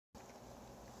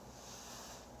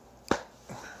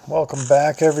Welcome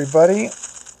back, everybody.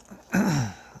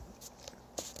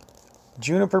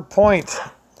 Juniper Point,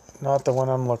 not the one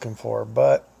I'm looking for,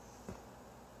 but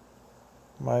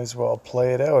might as well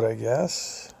play it out, I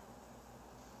guess.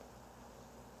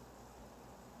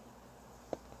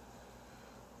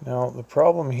 Now, the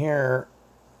problem here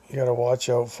you got to watch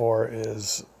out for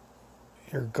is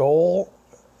your goal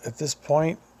at this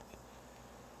point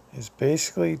is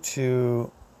basically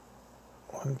to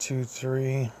 1, 2,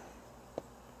 3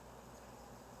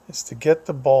 is to get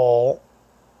the ball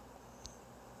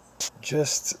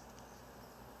just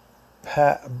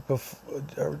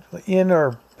in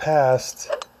or past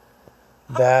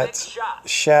that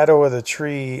shadow of the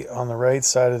tree on the right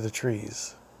side of the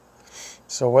trees.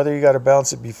 So whether you got to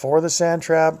bounce it before the sand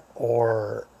trap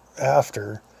or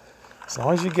after, as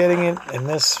long as you're getting it in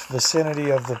this vicinity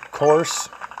of the course,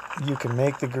 you can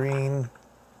make the green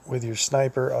with your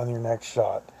sniper on your next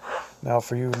shot. Now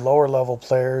for you lower level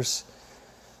players,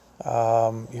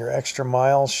 your extra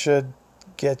mile should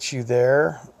get you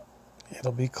there.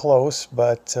 It'll be close,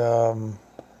 but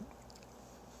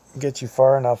get you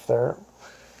far enough there.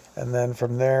 And then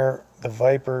from there, the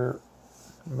Viper,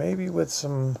 maybe with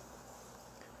some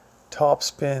top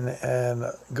spin and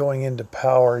going into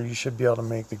power, you should be able to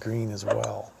make the green as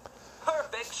well.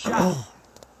 Perfect shot.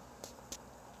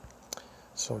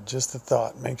 So just a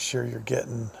thought, make sure you're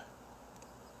getting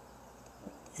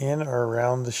in or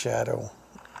around the shadow,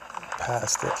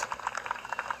 past it,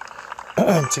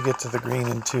 to get to the green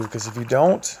in two, because if you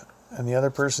don't and the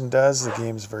other person does, the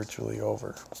game's virtually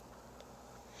over.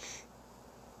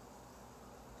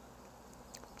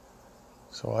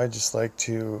 So I just like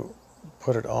to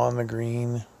put it on the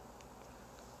green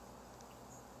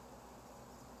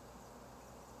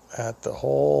at the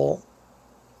hole.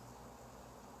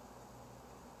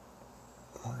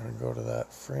 We're going to go to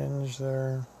that fringe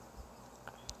there,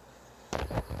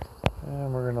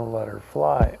 and we're going to let her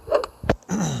fly.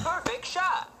 Perfect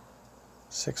shot.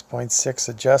 6.6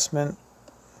 adjustment.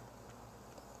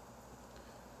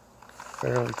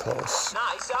 Fairly close.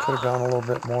 Nice. Could have gone a little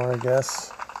bit more, I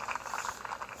guess.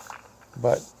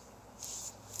 But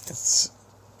it's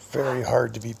very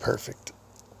hard to be perfect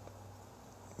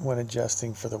when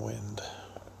adjusting for the wind.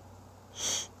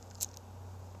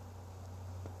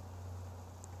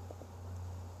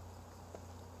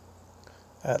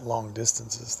 At long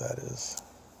distances, that is.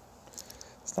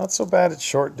 It's not so bad at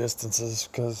short distances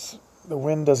because the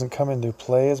wind doesn't come into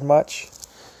play as much,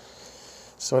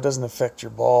 so it doesn't affect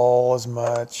your ball as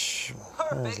much.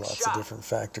 There's lots of different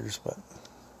factors, but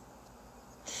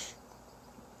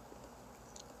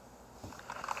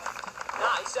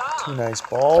two nice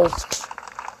balls.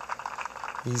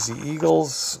 Easy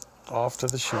eagles, off to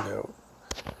the shootout.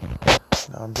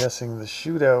 Now I'm guessing the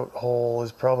shootout hole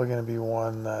is probably going to be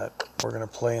one that we're going to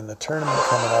play in the tournament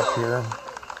coming up here.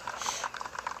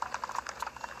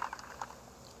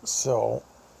 So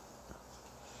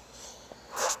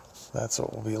that's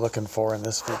what we'll be looking for in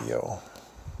this video.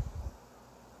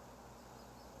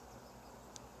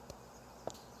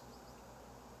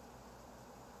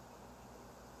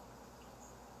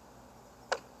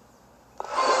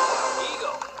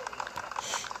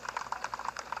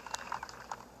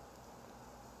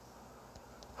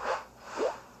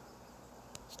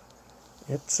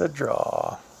 It's a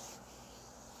draw.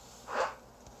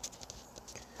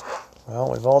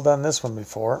 Well, we've all done this one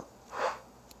before.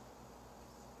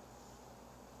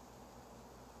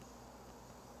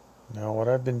 Now, what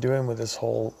I've been doing with this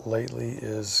hole lately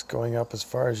is going up as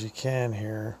far as you can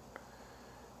here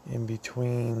in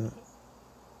between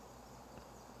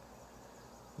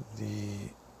the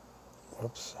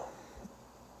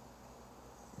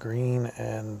green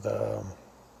and the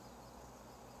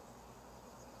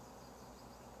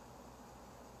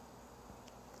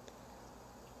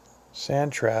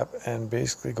sand trap, and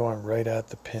basically going right at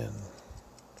the pin.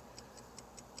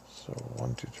 So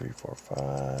 1, 2, 3, 4, 5.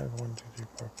 1, 2, 3,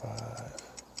 4,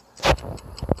 5.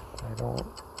 I don't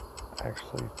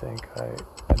actually think I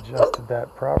adjusted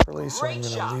that properly, so I'm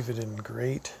going to leave it in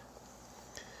great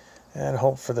and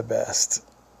hope for the best.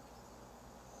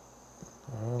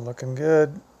 Oh, looking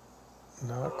good.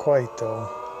 Not quite though.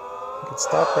 You could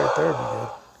stop right there, be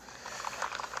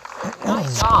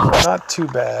good. Not too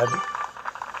bad.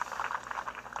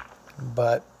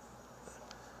 But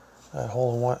that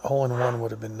hole in one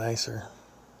would have been nicer.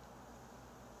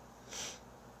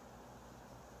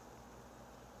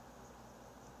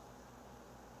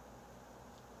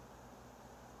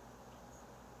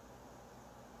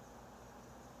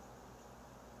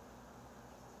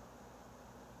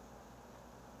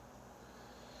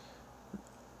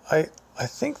 I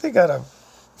think they gotta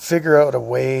figure out a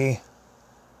way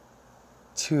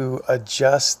to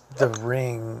adjust the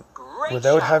ring Great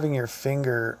without shot. having your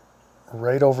finger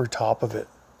right over top of it,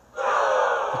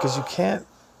 because you can't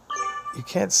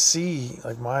see,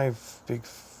 like my big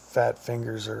fat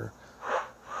fingers are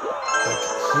like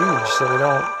huge, so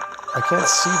I can't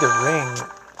see the ring.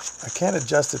 I can't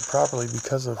adjust it properly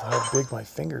because of how big my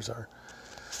fingers are.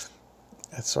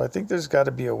 And so I think there's got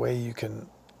to be a way you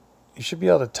should be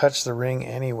able to touch the ring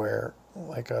anywhere,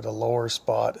 like at a lower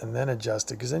spot, and then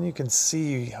adjust it, because then you can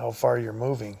see how far you're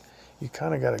moving. You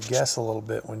kind of got to guess a little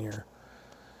bit when you're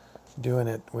doing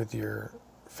it with your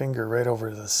finger right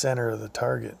over the center of the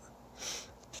target.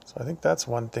 So I think that's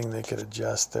one thing they could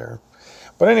adjust there.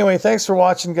 But anyway, thanks for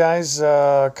watching, guys.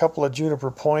 A couple of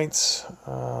juniper points.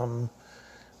 I'm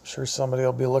sure somebody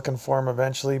will be looking for them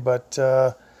eventually, but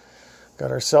got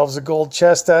ourselves a gold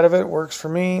chest out of it. Works for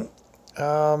me.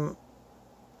 Yeah,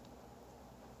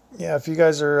 if you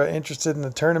guys are interested in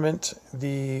the tournament,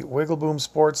 the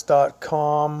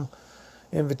wiggleboomsports.com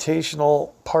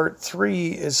Invitational Part 3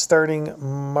 is starting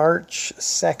March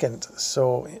 2nd.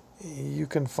 So you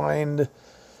can find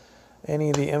any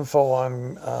of the info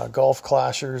on Golf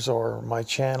Clashers or my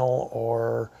channel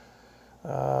or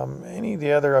any of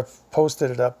the other. I've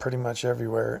posted it up pretty much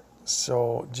everywhere.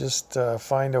 So just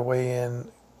find a way in.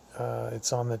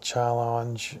 It's on the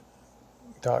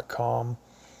challenge.com.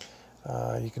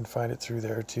 You can find it through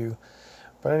there too.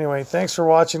 But anyway, thanks for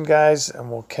watching, guys,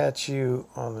 and we'll catch you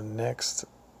on the next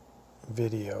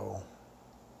video.